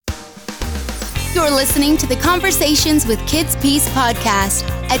You're listening to the Conversations with Kids Peace podcast.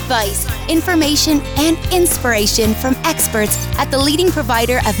 Advice, information, and inspiration from experts at the leading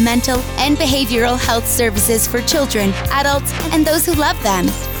provider of mental and behavioral health services for children, adults, and those who love them.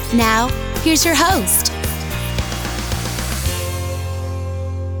 Now, here's your host.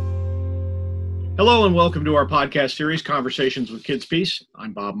 Hello and welcome to our podcast series, Conversations with Kids Peace.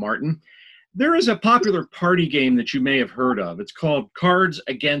 I'm Bob Martin. There is a popular party game that you may have heard of. It's called Cards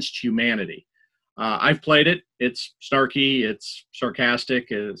Against Humanity. I've played it. It's snarky, it's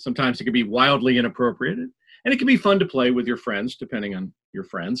sarcastic, sometimes it can be wildly inappropriate, and it can be fun to play with your friends, depending on your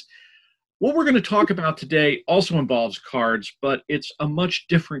friends. What we're going to talk about today also involves cards, but it's a much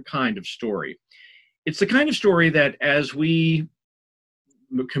different kind of story. It's the kind of story that as we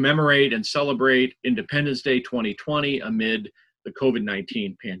commemorate and celebrate Independence Day 2020 amid the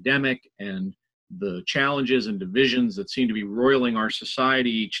COVID-19 pandemic and the challenges and divisions that seem to be roiling our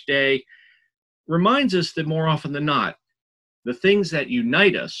society each day, reminds us that more often than not, the things that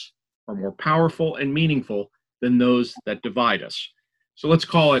unite us are more powerful and meaningful than those that divide us. So let's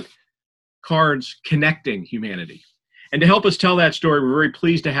call it Cards Connecting Humanity. And to help us tell that story, we're very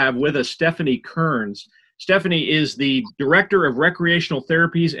pleased to have with us Stephanie Kearns. Stephanie is the Director of Recreational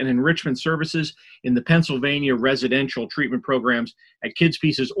Therapies and Enrichment Services in the Pennsylvania Residential Treatment Programs at Kids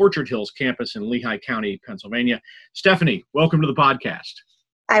Peace's Orchard Hills campus in Lehigh County, Pennsylvania. Stephanie, welcome to the podcast.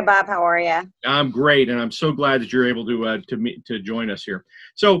 Hi, Bob. How are you? I'm great, and I'm so glad that you're able to join us here.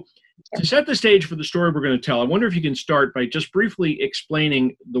 So, to set the stage for the story we're going to tell, I wonder if you can start by just briefly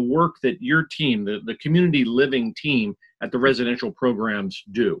explaining the work that your team, the community living team at the residential programs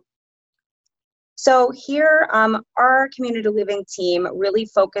do. So here, our community living team really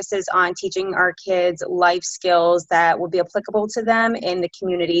focuses on teaching our kids life skills that will be applicable to them in the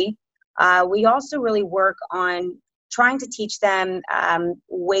community. We also really work on trying to teach them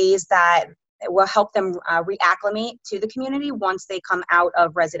ways that will help them reacclimate to the community once they come out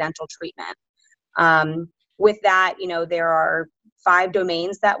of residential treatment. With that, there are 5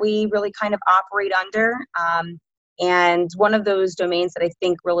 domains that we really kind of operate under. And one of those domains that I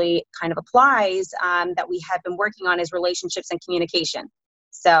think really kind of applies that we have been working on is relationships and communication.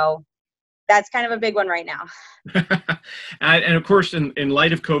 So that's kind of a big one right now. And of course, in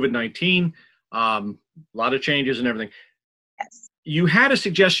light of COVID-19, a lot of changes and everything. Yes. You had a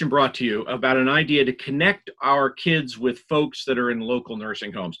suggestion brought to you about an idea to connect our kids with folks that are in local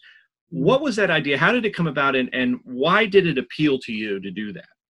nursing homes. What was that idea? How did it come about, and why did it appeal to you to do that?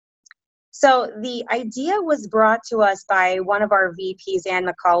 So the idea was brought to us by one of our VPs, Ann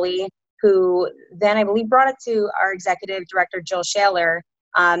McCauley, who then I believe brought it to our executive director, Jill Shaler.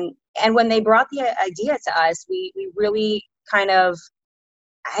 And when they brought the idea to us, we really kind of,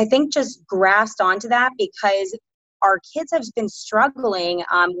 I think, just grasped onto that because our kids have been struggling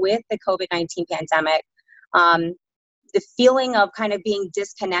with the COVID-19 pandemic. The feeling of kind of being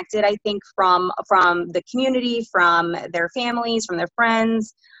disconnected, I think, from the community, from their families, from their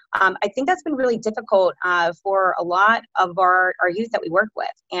friends. I think that's been really difficult for a lot of our youth that we work with.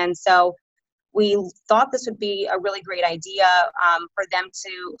 And so we thought this would be a really great idea for them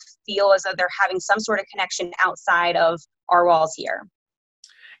to feel as though they're having some sort of connection outside of our walls here.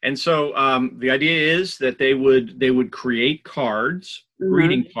 And so the idea is that they would create cards,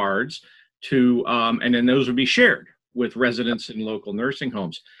 greeting cards, and then those would be shared with residents in local nursing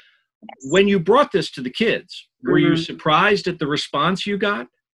homes. Yes. When you brought this to the kids, were you surprised at the response you got?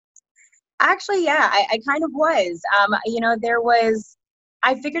 Actually, yeah, I kind of was.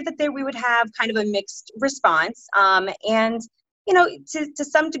 I figured that we would have kind of a mixed response. And to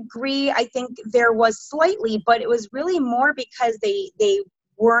some degree, I think there was slightly, but it was really more because they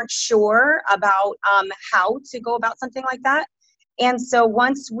weren't sure about how to go about something like that. And so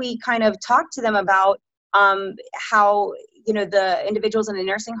once we kind of talked to them about how, the individuals in the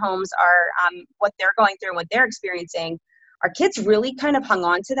nursing homes are, what they're going through and what they're experiencing, our kids really kind of hung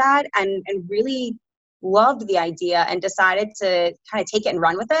on to that and really loved the idea and decided to kind of take it and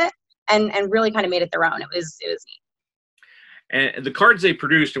run with it and really kind of made it their own. It was neat. And the cards they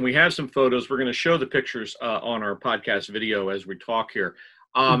produced, and we have some photos, we're going to show the pictures on our podcast video as we talk here.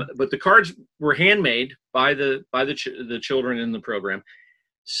 But the cards were handmade by the children in the program.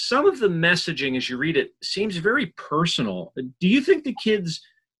 Some of the messaging, as you read it, seems very personal. Do you think the kids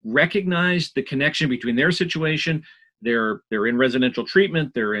recognize the connection between their situation? They're in residential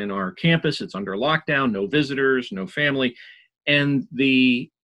treatment. They're in our campus. It's under lockdown. No visitors, no family, and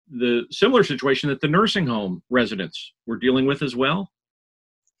the similar situation that the nursing home residents were dealing with as well.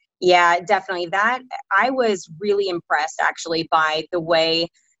 Yeah, definitely. That I was really impressed actually by the way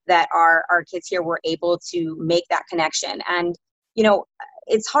that our kids here were able to make that connection. And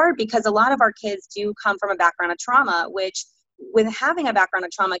it's hard because a lot of our kids do come from a background of trauma, which with having a background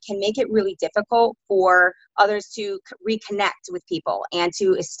of trauma can make it really difficult for others to reconnect with people and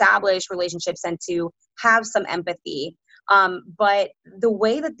to establish relationships and to have some empathy. But the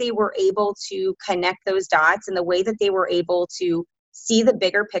way that they were able to connect those dots and the way that they were able to see the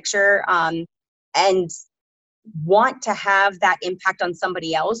bigger picture and want to have that impact on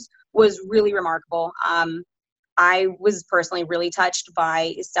somebody else was really remarkable. I was personally really touched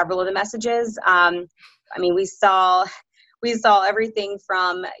by several of the messages. We saw everything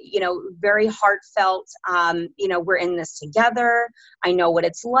from, very heartfelt, we're in this together. I know what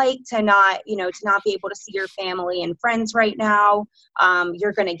it's like to not be able to see your family and friends right now.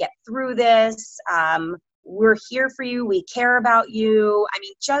 You're going to get through this. We're here for you. We care about you.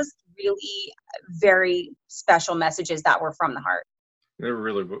 Just really very special messages that were from the heart. They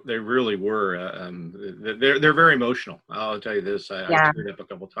really were. They're very emotional. I'll tell you this. I teared up a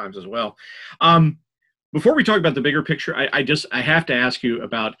couple of times as well. Before we talk about the bigger picture, I have to ask you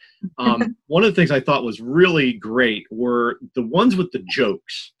about one of the things I thought was really great were the ones with the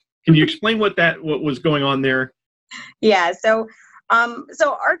jokes. Can you explain what was going on there? Yeah. So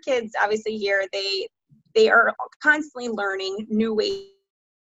our kids obviously here, they are constantly learning new ways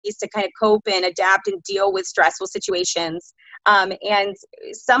to kind of cope and adapt and deal with stressful situations. And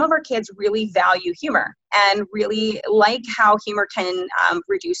some of our kids really value humor and really like how humor can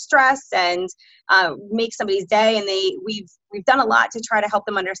reduce stress and make somebody's day. And we've done a lot to try to help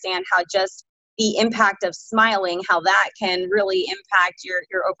them understand how just the impact of smiling, how that can really impact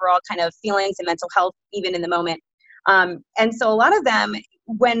your overall kind of feelings and mental health, even in the moment. And so a lot of them,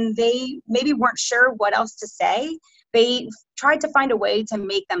 when they maybe weren't sure what else to say, they tried to find a way to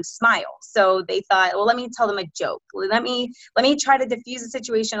make them smile. So they thought, well, let me tell them a joke. Let me try to diffuse the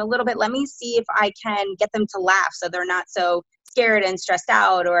situation a little bit. Let me see if I can get them to laugh so they're not so scared and stressed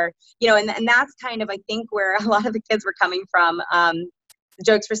out, or, and that's kind of, I think, where a lot of the kids were coming from. The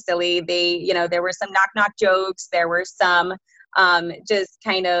jokes were silly. There were some knock jokes. There were some just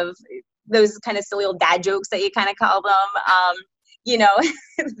kind of those kind of silly old dad jokes that you kind of call them.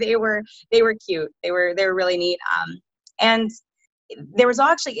 they were cute. They were really neat. And there was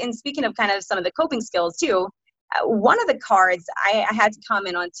actually, and speaking of kind of some of the coping skills too, one of the cards I had to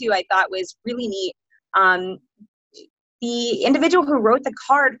comment on too, I thought was really neat. The individual who wrote the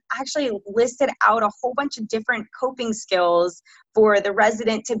card actually listed out a whole bunch of different coping skills for the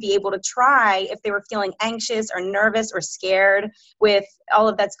resident to be able to try if they were feeling anxious or nervous or scared with all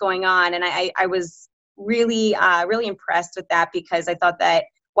of that's going on. And I was really impressed with that, because I thought that,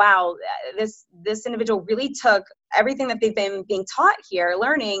 wow, this individual really took everything that they've been being taught here,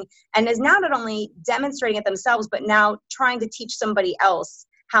 learning, and is now not only demonstrating it themselves, but now trying to teach somebody else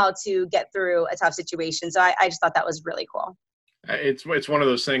how to get through a tough situation. So I just thought that was really cool. It's one of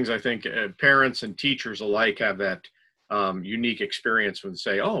those things, I think parents and teachers alike have that unique experience when they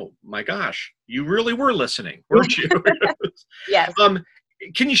say, oh my gosh, you really were listening, weren't you? Yes.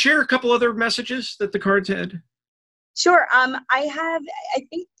 Can you share a couple other messages that the cards had? Sure. I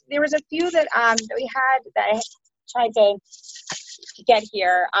think there was a few that we had that I tried to get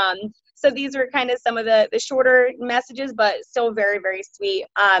here. So these were kind of some of the shorter messages, but still very, very sweet.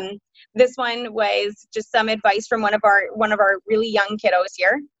 This one was just some advice from one of our really young kiddos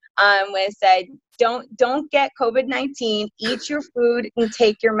here. Was said, don't get COVID-19, eat your food and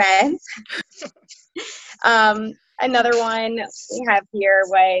take your meds. Another one we have here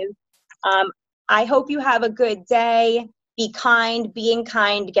was, I hope you have a good day. Be kind. Being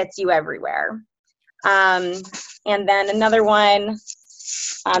kind gets you everywhere. And then another one,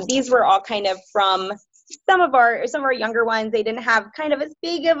 these were all kind of from some of our younger ones. They didn't have kind of as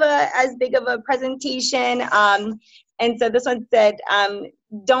big of a presentation. And so this one said,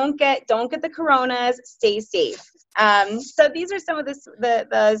 don't get the coronas, stay safe. So these are some of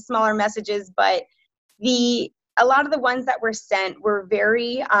the smaller messages, but a lot of the ones that were sent were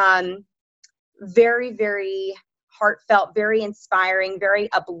very, very, very heartfelt, very inspiring,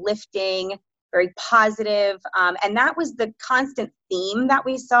 very uplifting, very positive. And that was the constant theme that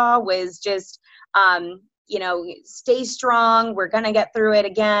we saw, was just, stay strong. We're going to get through it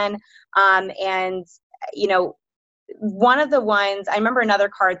again. And, one of the ones, I remember another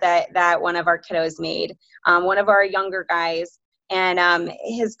card that one of our kiddos made, one of our younger guys, and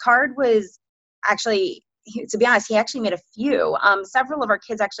his card was actually, to be honest, he actually made a few. Several of our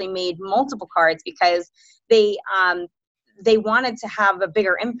kids actually made multiple cards because they wanted to have a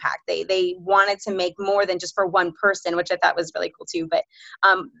bigger impact. They wanted to make more than just for one person, which I thought was really cool too. But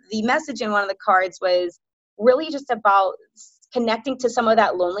the message in one of the cards was really just about connecting to some of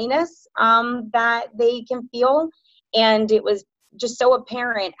that loneliness that they can feel. And it was just so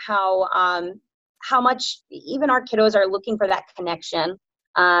apparent how much even our kiddos are looking for that connection,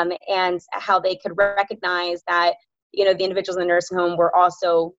 and how they could recognize that, the individuals in the nursing home were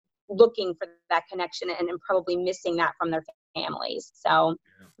also looking for that connection and probably missing that from their families. So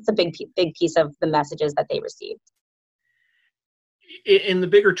it's a big piece of the messages that they received. In the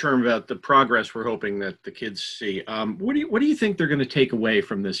bigger term about the progress we're hoping that the kids see, what do you think they're going to take away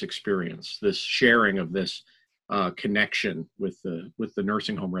from this experience, this sharing of this connection with the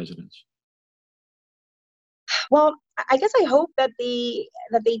nursing home residents? Well, I guess I hope that they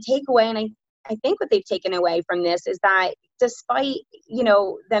take away, and I think what they've taken away from this is that despite,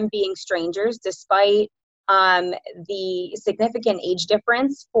 them being strangers, despite the significant age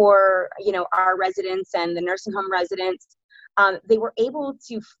difference for, our residents and the nursing home residents, they were able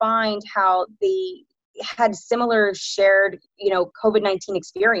to find how they had similar shared, COVID-19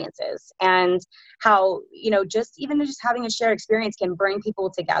 experiences, and how, just having a shared experience can bring people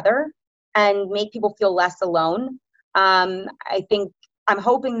together and make people feel less alone. I'm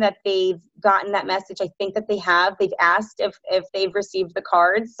hoping that they've gotten that message. I think that they have. They've asked if they've received the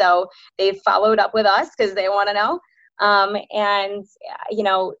cards, so they've followed up with us because they want to know.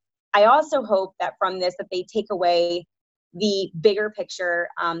 I also hope that from this that they take away the bigger picture,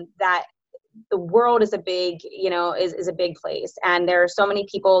 that the world is a big, is a big place, and there are so many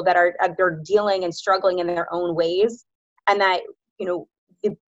people that they're dealing and struggling in their own ways, and that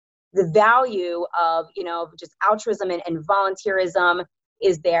the value of just altruism and volunteerism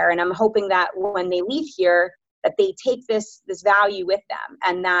is there. And I'm hoping that when they leave here, that they take this value with them,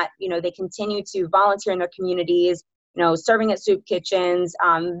 and that they continue to volunteer in their communities, serving at soup kitchens,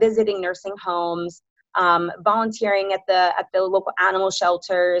 visiting nursing homes, volunteering at the local animal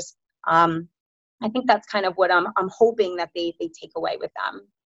shelters. I think that's kind of what I'm hoping that they take away with them.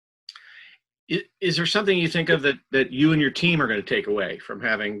 Is there something you think of that you and your team are going to take away from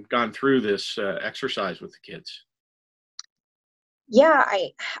having gone through this exercise with the kids? Yeah,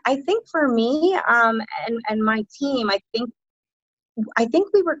 I think for me and my team, I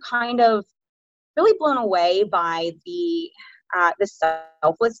think we were kind of really blown away by the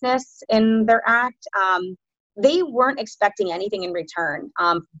selflessness in their act. They weren't expecting anything in return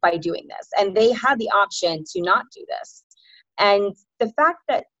by doing this, and they had the option to not do this. And the fact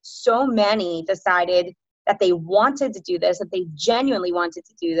that so many decided that they wanted to do this, that they genuinely wanted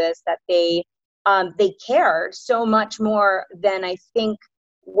to do this, that they care so much more than I think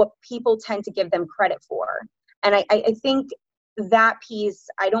what people tend to give them credit for. And I think that piece,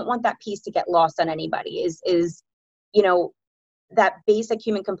 I don't want that piece to get lost on anybody, is that basic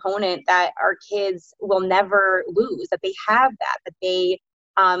human component that our kids will never lose, that they have that they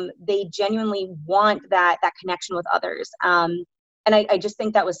genuinely want that connection with others. And I just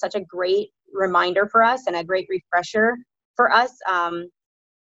think that was such a great reminder for us and a great refresher for us.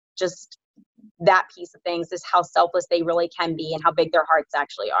 Just that piece of things is how selfless they really can be and how big their hearts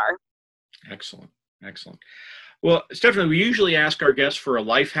actually are. Excellent. Well, Stephanie, we usually ask our guests for a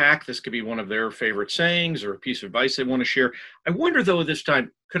life hack. This could be one of their favorite sayings or a piece of advice they want to share. I wonder, though, this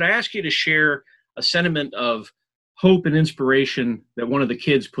time, could I ask you to share a sentiment of hope and inspiration that one of the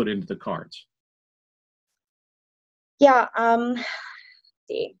kids put into the cards? Yeah,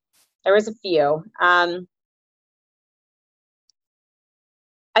 see, there was a few.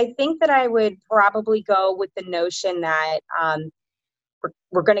 I think that I would probably go with the notion that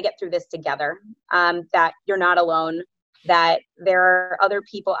we're going to get through this together, that you're not alone, that there are other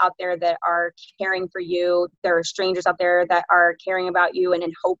people out there that are caring for you. There are strangers out there that are caring about you and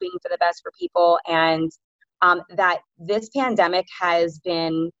hoping for the best for people. And that this pandemic has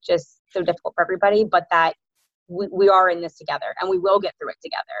been just so difficult for everybody, but that we are in this together and we will get through it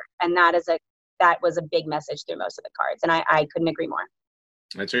together. And that was a big message through most of the cards. And I couldn't agree more.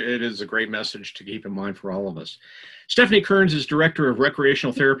 It is a great message to keep in mind for all of us. Stephanie Kearns is Director of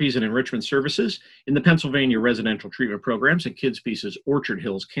Recreational Therapies and Enrichment Services in the Pennsylvania Residential Treatment Programs at Kids Peace's Orchard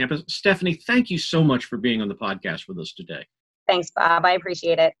Hills campus. Stephanie, thank you so much for being on the podcast with us today. Thanks, Bob. I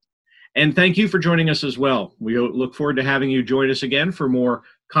appreciate it. And thank you for joining us as well. We look forward to having you join us again for more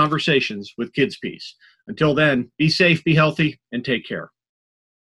conversations with Kids Peace. Until then, be safe, be healthy, and take care.